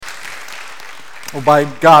Well, by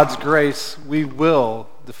God's grace, we will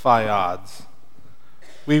defy odds.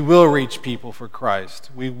 We will reach people for Christ.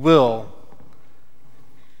 We will,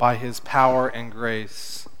 by His power and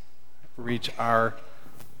grace, reach our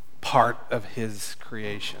part of His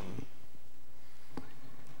creation.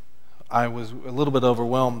 I was a little bit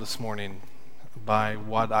overwhelmed this morning by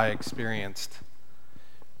what I experienced.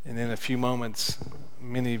 And in a few moments,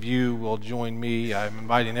 many of you will join me. I'm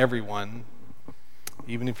inviting everyone,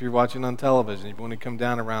 even if you're watching on television, if you want to come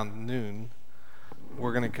down around noon,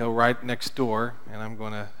 we're going to go right next door, and I'm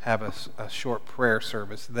going to have a short prayer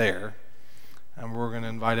service there. And we're going to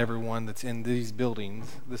invite everyone that's in this building,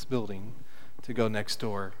 to go next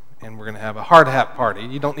door. And we're going to have a hard hat party.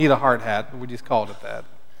 You don't need a hard hat, we just called it that.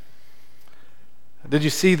 Did you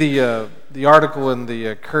see the article in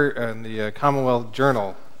the Commonwealth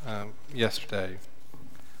Journal yesterday?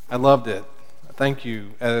 I loved it. Thank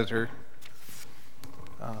you, editor.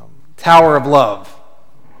 Tower of Love.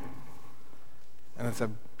 And it's a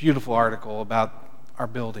beautiful article about our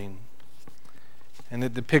building. And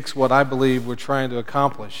it depicts what I believe we're trying to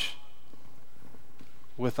accomplish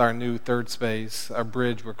with our new third space, our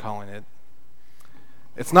bridge we're calling it.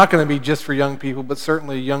 It's not going to be just for young people, but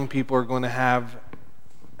certainly young people are going to have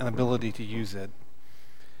an ability to use it.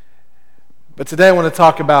 But today I want to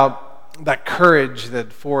talk about that courage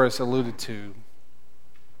that Forrest alluded to.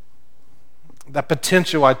 That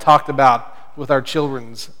potential I talked about with our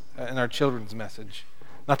children's message,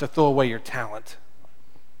 not to throw away your talent.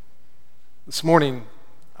 This morning,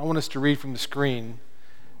 I want us to read from the screen.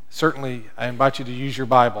 Certainly, I invite you to use your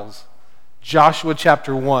Bibles. Joshua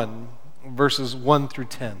chapter 1, verses 1 through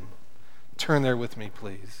 10. Turn there with me,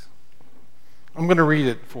 please. I'm going to read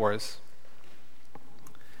it for us.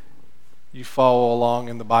 You follow along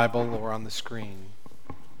in the Bible or on the screen.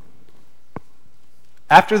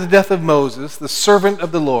 After the death of Moses, the servant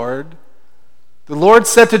of the Lord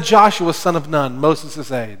said to Joshua, son of Nun,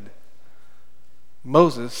 Moses' aide,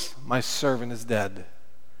 Moses, my servant, is dead.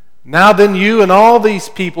 Now then you and all these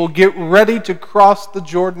people get ready to cross the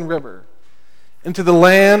Jordan River into the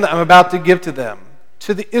land I'm about to give to them,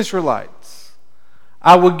 to the Israelites.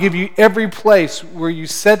 I will give you every place where you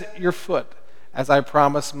set your foot, as I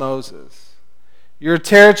promised Moses. Your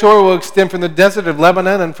territory will extend from the desert of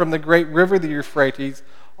Lebanon and from the great river, the Euphrates,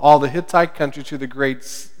 all the Hittite country to the great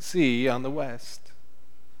sea on the west.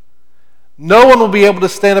 No one will be able to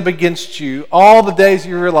stand up against you all the days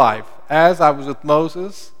of your life. As I was with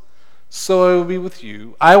Moses, so I will be with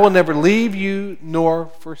you. I will never leave you nor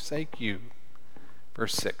forsake you.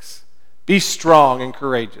 Verse 6. Be strong and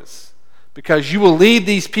courageous, because you will lead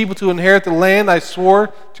these people to inherit the land I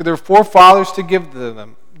swore to their forefathers to give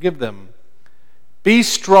them. Be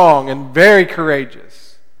strong and very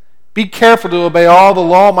courageous. Be careful to obey all the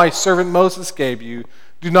law my servant Moses gave you.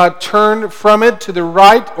 Do not turn from it to the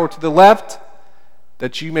right or to the left,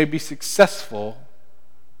 that you may be successful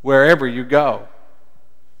wherever you go.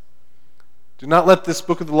 Do not let this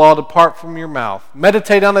book of the law depart from your mouth.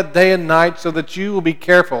 Meditate on it day and night, so that you will be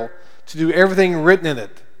careful to do everything written in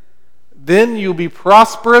it. Then you will be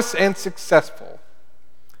prosperous and successful.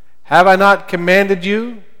 Have I not commanded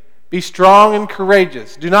you? Be strong and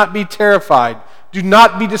courageous. Do not be terrified. Do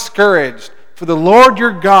not be discouraged, for the Lord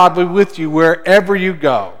your God will be with you wherever you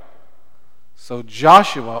go. So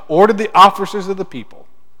Joshua ordered the officers of the people,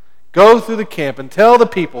 go through the camp and tell the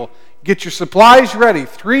people, get your supplies ready.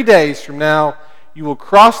 3 days from now, you will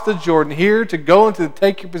cross the Jordan here to go and to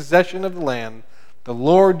take your possession of the land the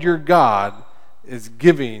Lord your God is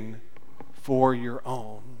giving for your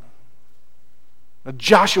own. Now,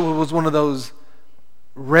 Joshua was one of those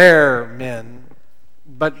rare men,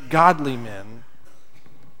 but godly men,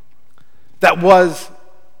 that was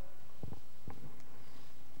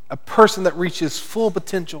a person that reached his full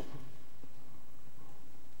potential.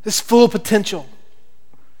 His full potential.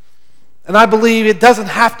 And I believe it doesn't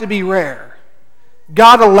have to be rare.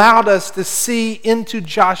 God allowed us to see into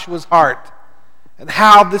Joshua's heart and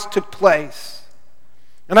how this took place.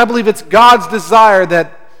 And I believe it's God's desire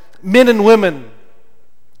that men and women,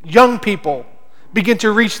 young people, begin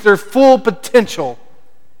to reach their full potential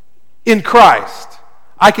in Christ.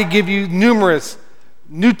 I could give you numerous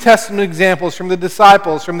New Testament examples from the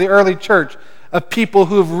disciples, from the early church, of people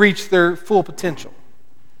who have reached their full potential.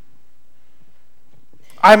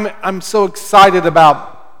 I'm so excited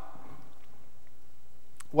about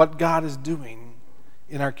what God is doing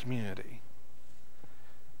in our community.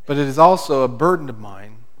 But it is also a burden of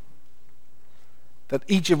mine that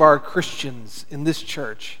each of our Christians in this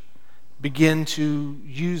church begin to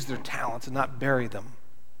use their talents and not bury them,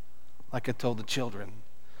 like I told the children.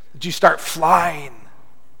 That you start flying.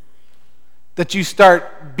 That you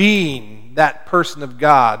start being that person of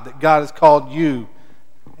God that God has called you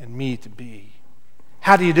and me to be?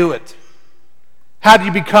 How do you do it? How do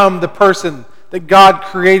you become the person that God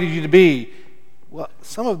created you to be? Well,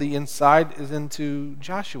 some of the insight is into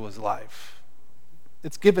Joshua's life.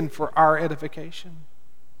 It's given for our edification.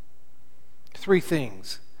 3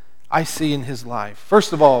 things I see in his life.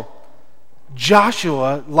 First of all,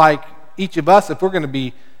 Joshua, like each of us, if we're going to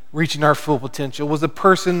be reaching our full potential, was a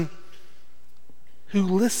person who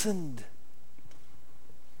listened.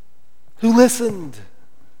 Who listened.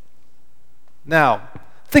 Now,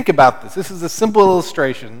 think about this. This is a simple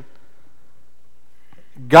illustration.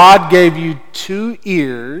 God gave you 2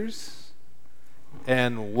 ears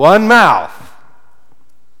and 1 mouth.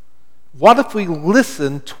 What if we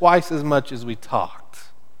listened twice as much as we talked?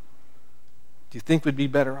 Do you think we'd be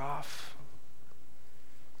better off?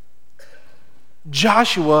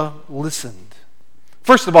 Joshua listened.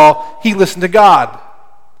 First of all, he listened to God.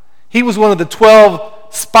 He was one of the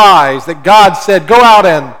 12 spies that God said, go out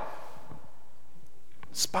and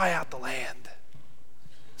spy out the land.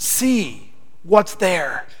 See what's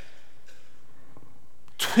there.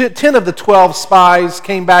 10 of the 12 spies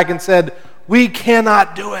came back and said, we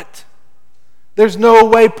cannot do it. There's no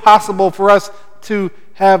way possible for us to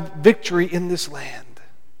have victory in this land.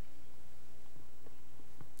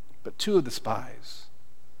 But 2 of the spies,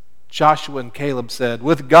 Joshua and Caleb, said,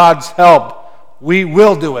 with God's help, we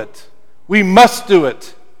will do it. We must do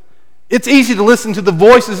it. It's easy to listen to the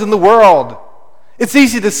voices in the world. It's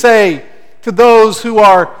easy to say to those who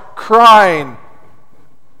are crying,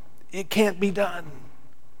 it can't be done.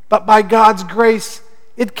 But by God's grace,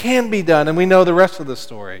 it can be done. And we know the rest of the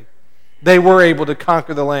story. They were able to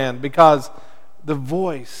conquer the land because the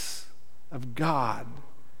voice of God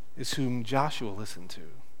is whom Joshua listened to.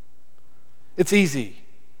 It's easy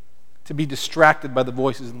to be distracted by the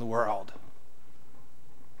voices in the world,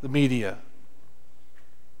 the media,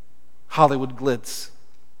 Hollywood glitz,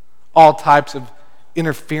 all types of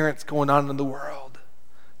interference going on in the world.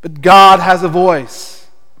 But God has a voice.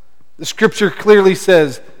 The scripture clearly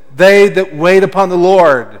says, they that wait upon the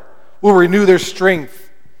Lord will renew their strength.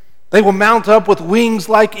 They will mount up with wings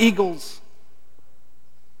like eagles.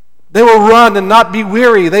 They will run and not be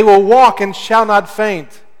weary. They will walk and shall not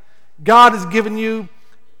faint. God has given you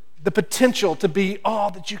the potential to be all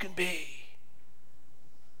that you can be.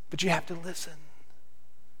 But you have to listen.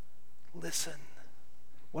 Listen.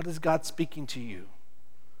 What is God speaking to you?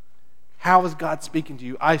 How is God speaking to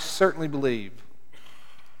you? I certainly believe,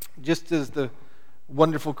 just as the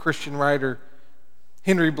wonderful Christian writer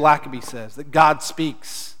Henry Blackaby says, that God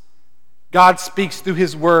speaks. God speaks through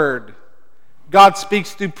His Word. God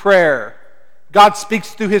speaks through prayer. God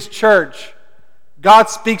speaks through His church. God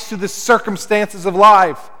speaks through the circumstances of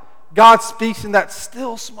life. God speaks in that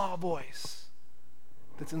still small voice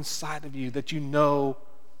that's inside of you, that you know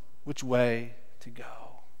which way to go.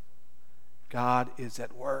 God is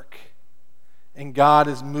at work, and God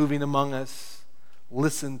is moving among us.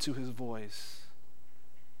 Listen to His voice.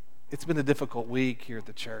 It's been a difficult week here at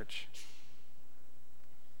the church.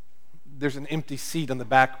 There's an empty seat on the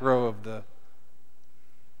back row of the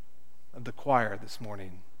choir this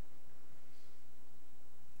morning.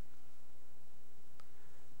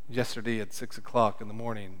 Yesterday at 6 o'clock in the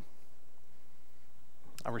morning,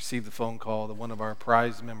 I received a phone call that one of our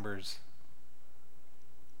prize members,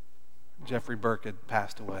 Jeffrey Burke, had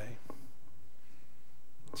passed away.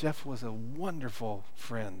 Jeff was a wonderful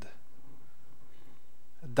friend,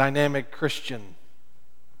 a dynamic Christian.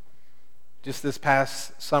 Just this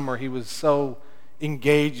past summer, he was so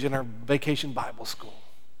engaged in our vacation Bible school.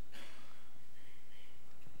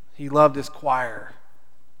 He loved his choir.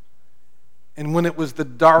 And when it was the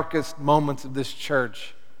darkest moments of this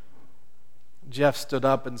church, Jeff stood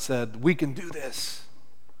up and said, we can do this.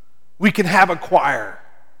 We can have a choir.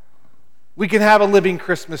 We can have a living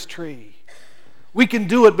Christmas tree. We can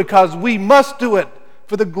do it because we must do it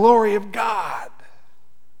for the glory of God.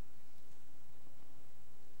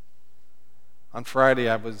 On Friday,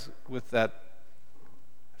 I was with that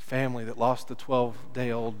family that lost a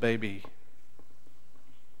 12-day-old baby.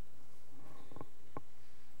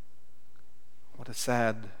 What a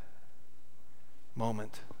sad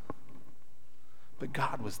moment. But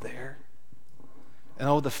God was there. And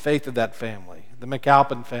oh, the faith of that family, the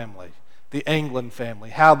McAlpin family, the Anglin family,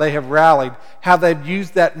 how they have rallied, how they've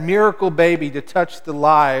used that miracle baby to touch the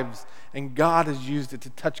lives, and God has used it to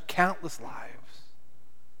touch countless lives.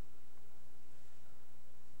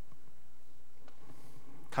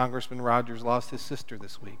 Congressman Rogers lost his sister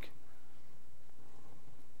this week.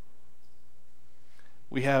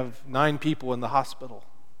 We have 9 people in the hospital.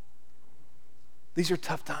 These are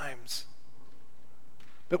tough times.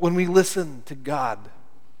 But when we listen to God,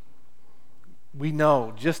 we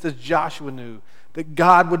know, just as Joshua knew, that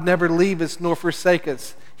God would never leave us nor forsake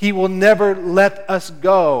us. He will never let us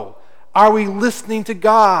go. Are we listening to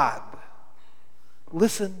God?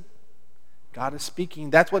 Listen. God is speaking.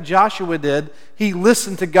 That's what Joshua did. He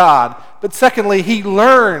listened to God. But secondly, he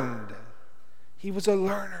learned. He was a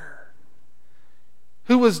learner.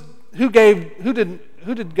 Who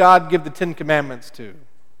did God give the Ten Commandments to?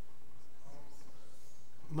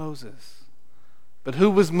 Moses. But who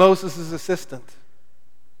was Moses' assistant?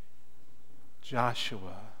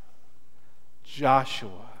 Joshua.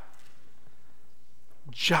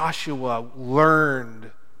 Joshua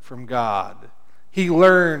learned from God. He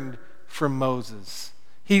learned from Moses.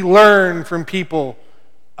 He learned from people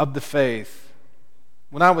of the faith.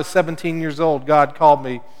 When I was 17 years old, God called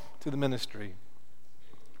me to the ministry.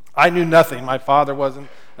 I knew nothing. My father wasn't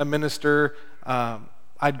a minister.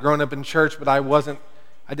 I'd grown up in church, but I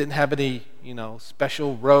didn't have any,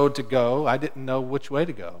 special road to go. I didn't know which way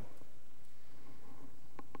to go.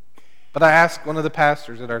 But I asked one of the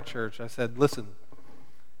pastors at our church, I said, listen,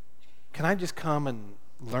 can I just come and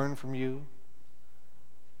learn from you?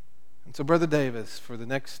 And so Brother Davis, for the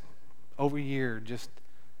next over a year,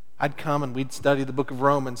 I'd come and we'd study the book of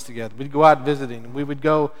Romans together. We'd go out visiting, and we would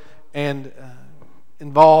go and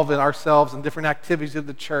involve ourselves in different activities of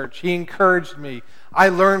the church. He encouraged me. I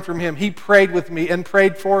learned from him. He prayed with me and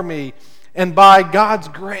prayed for me. And by God's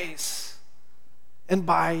grace and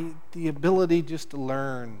by the ability just to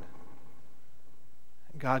learn,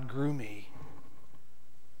 God grew me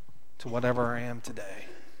to whatever I am today.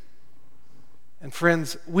 And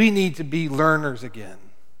friends, we need to be learners again.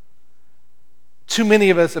 Too many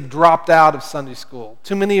of us have dropped out of Sunday school.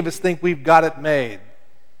 Too many of us think we've got it made.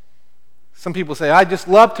 Some people say, I just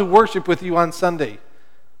love to worship with you on Sunday.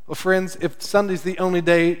 Well, friends, if Sunday's the only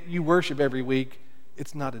day you worship every week,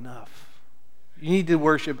 it's not enough. You need to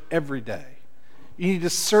worship every day. You need to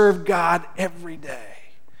serve God every day.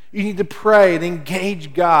 You need to pray and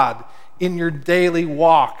engage God in your daily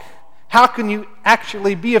walk. How can you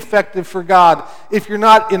actually be effective for God if you're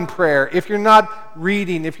not in prayer, if you're not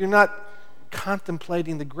reading, if you're not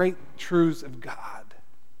contemplating the great truths of God?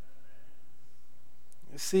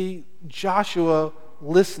 You see, Joshua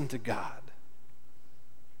listened to God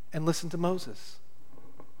and listened to Moses.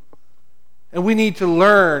 And we need to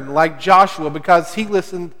learn like Joshua because he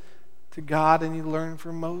listened to God and he learned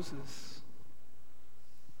from Moses.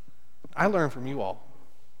 I learned from you all.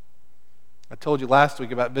 I told you last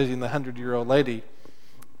week about visiting the 100-year-old lady,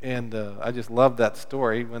 and I just loved that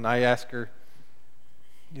story when I asked her,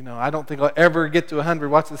 I don't think I'll ever get to 100.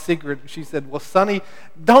 What's the secret? She said, well, Sonny,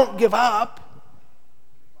 don't give up.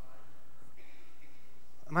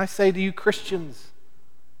 And I say to you Christians,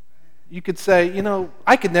 you could say,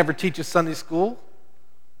 I could never teach a Sunday school.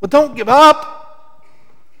 Well, don't give up.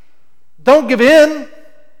 Don't give in.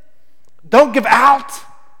 Don't give out.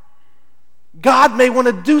 God may want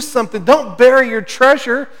to do something. Don't bury your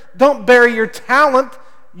treasure. Don't bury your talent.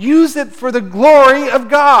 Use it for the glory of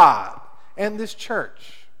God. And this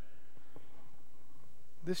church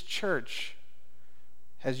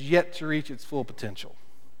has yet to reach its full potential.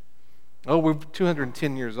 Oh, we're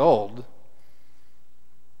 210 years old.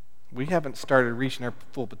 We haven't started reaching our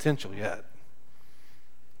full potential yet.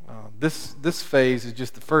 This phase is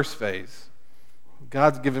just the first phase.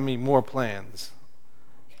 God's given me more plans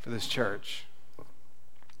for this church.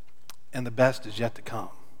 And the best is yet to come.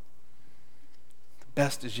 The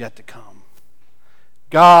best is yet to come.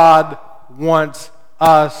 God wants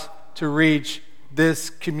us to reach this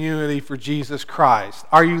community for Jesus Christ.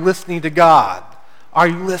 Are you listening to God? Are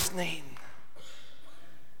you listening?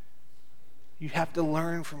 You have to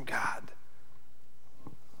learn from God.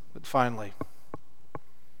 But finally,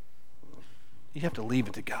 you have to leave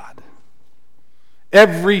it to God.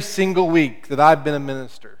 Every single week that I've been a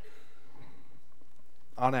minister,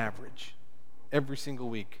 on average, every single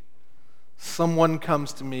week, someone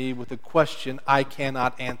comes to me with a question I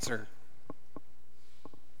cannot answer.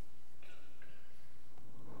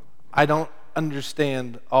 I don't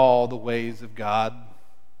understand all the ways of God.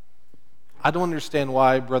 I don't understand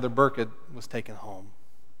why Brother Burkett was taken home.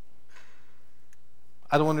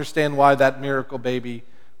 I don't understand why that miracle baby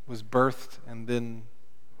was birthed and then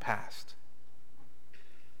passed.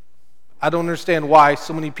 I don't understand why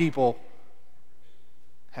so many people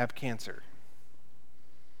have cancer.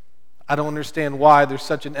 I don't understand why there's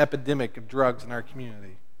such an epidemic of drugs in our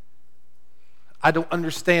community. I don't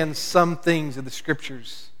understand some things of the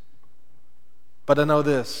Scriptures. But I know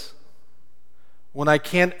this. When I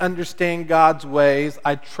can't understand God's ways,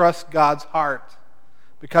 I trust God's heart.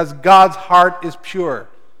 Because God's heart is pure.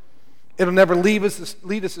 It'll never lead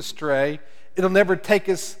us astray. It'll never take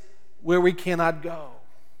us where we cannot go.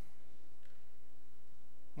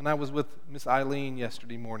 When I was with Miss Eileen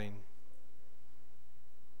yesterday morning,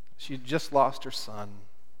 she had just lost her son.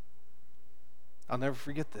 I'll never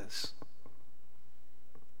forget this.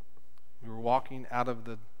 We were walking out of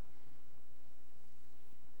the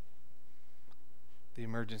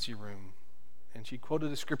emergency room, and she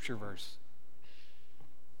quoted a scripture verse,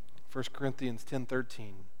 1 Corinthians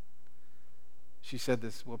 10:13. She said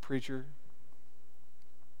this, "Well, preacher,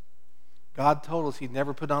 God told us He'd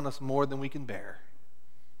never put on us more than we can bear,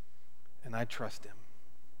 and I trust Him."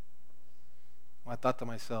 Well, I thought to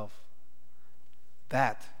myself,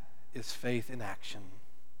 that is faith in action.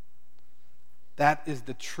 That is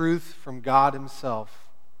the truth from God Himself.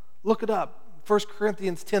 Look it up, 1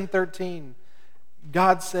 Corinthians 10:13.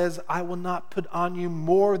 God says, "I will not put on you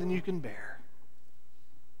more than you can bear."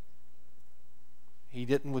 He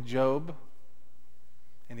didn't with Job,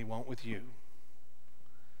 and He won't with you.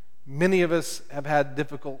 Many of us have had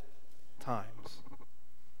difficult times.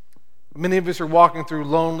 Many of us are walking through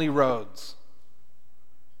lonely roads.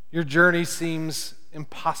 Your journey seems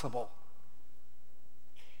impossible.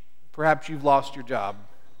 Perhaps you've lost your job.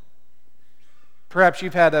 Perhaps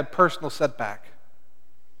you've had a personal setback.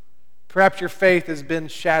 Perhaps your faith has been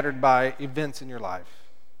shattered by events in your life.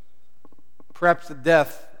 Perhaps the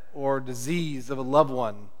death or disease of a loved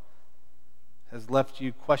one has left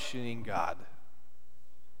you questioning God.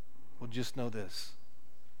 Well, just know this.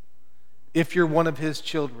 If you're one of His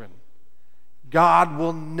children, God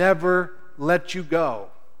will never let you go.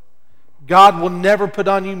 God will never put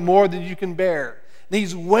on you more than you can bear. And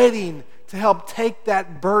He's waiting to help take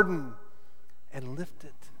that burden and lift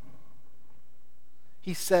it.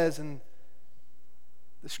 He says in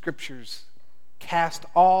the Scriptures, "Cast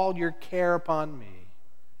all your care upon me,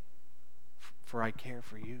 for I care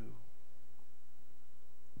for you."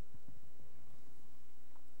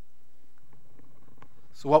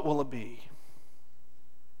 So what will it be?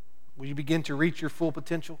 Will you begin to reach your full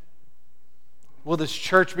potential? Will this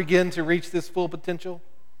church begin to reach this full potential?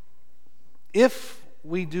 If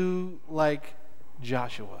we do like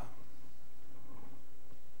Joshua.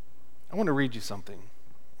 I want to read you something.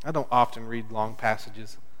 I don't often read long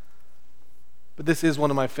passages, but this is one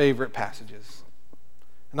of my favorite passages.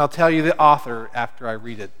 And I'll tell you the author after I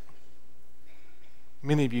read it.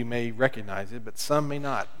 Many of you may recognize it, but some may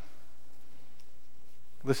not.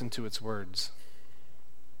 Listen to its words.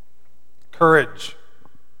 Courage.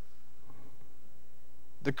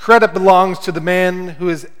 The credit belongs to the man who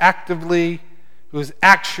is actually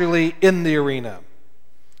in the arena,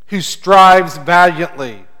 who strives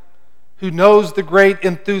valiantly, who knows the great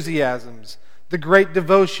enthusiasms, the great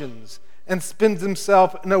devotions, and spends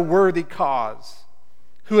himself in a worthy cause,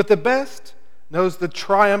 who at the best knows the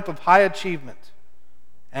triumph of high achievement,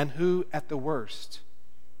 and who at the worst,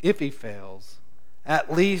 if he fails,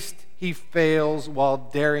 at least he fails while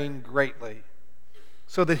daring greatly,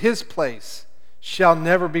 so that his place shall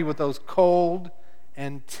never be with those cold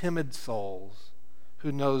and timid souls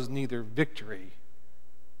who knows neither victory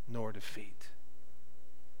nor defeat.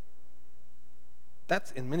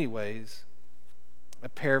 That's in many ways a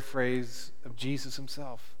paraphrase of Jesus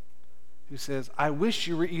Himself, who says, "I wish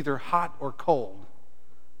you were either hot or cold,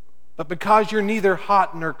 but because you're neither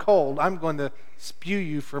hot nor cold, I'm going to spew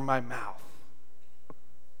you from my mouth."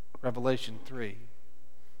 Revelation 3.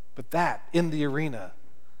 But that, in the arena,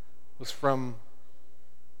 was from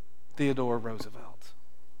Theodore Roosevelt,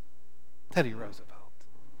 Teddy Roosevelt.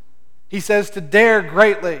 He says to dare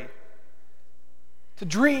greatly, to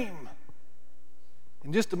dream.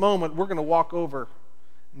 In just a moment, we're going to walk over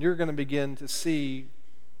and you're going to begin to see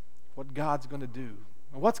what God's going to do.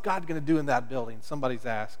 And what's God going to do in that building? Somebody's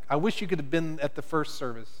asked. I wish you could have been at the first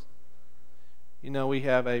service. You know, we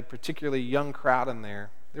have a particularly young crowd in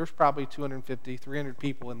there. There's probably 250, 300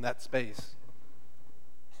 people in that space.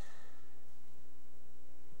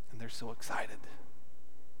 And they're so excited.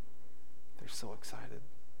 They're so excited.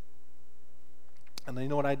 And you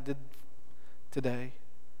know what I did today?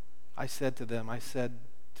 I said to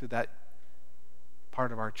that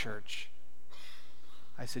part of our church,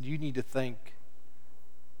 I said, you need to thank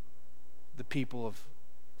the people of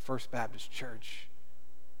First Baptist Church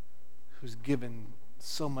who's given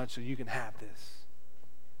so much so you can have this.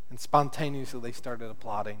 And spontaneously they started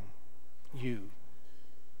applauding you.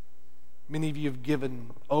 Many of you have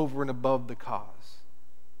given over and above the cause.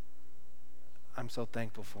 I'm so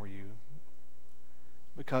thankful for you,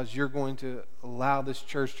 because you're going to allow this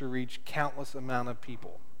church to reach countless amount of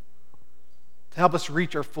people, to help us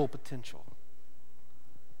reach our full potential.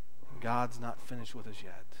 God's not finished with us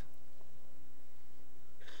yet.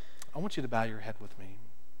 I want you to bow your head with me.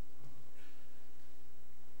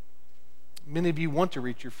 Many of you want to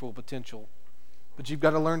reach your full potential, but you've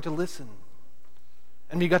got to learn to listen.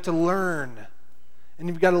 And you've got to learn. And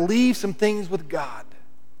you've got to leave some things with God.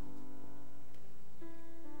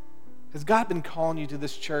 Has God been calling you to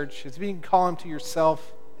this church? Has He been calling to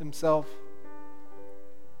Himself?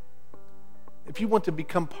 If you want to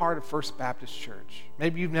become part of First Baptist Church,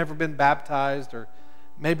 maybe you've never been baptized, or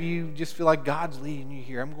maybe you just feel like God's leading you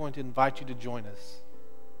here, I'm going to invite you to join us.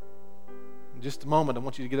 In just a moment, I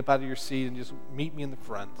want you to get up out of your seat and just meet me in the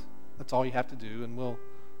front. That's all you have to do, and we'll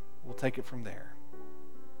take it from there.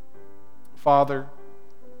 Father,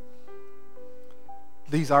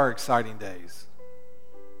 these are exciting days.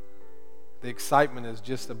 The excitement is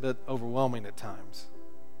just a bit overwhelming at times.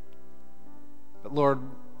 But Lord,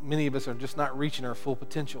 many of us are just not reaching our full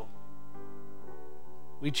potential.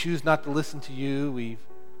 We choose not to listen to you. We've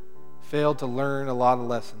failed to learn a lot of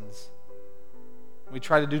lessons. We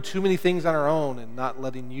try to do too many things on our own and not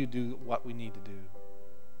letting you do what we need to do.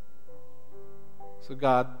 So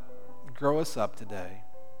God, grow us up today.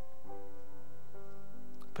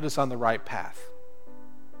 Put us on the right path.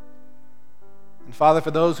 And Father, for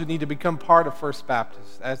those who need to become part of First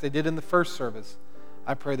Baptist, as they did in the first service,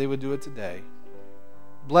 I pray they would do it today.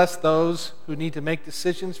 Bless those who need to make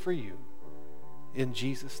decisions for you. In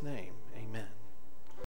Jesus' name.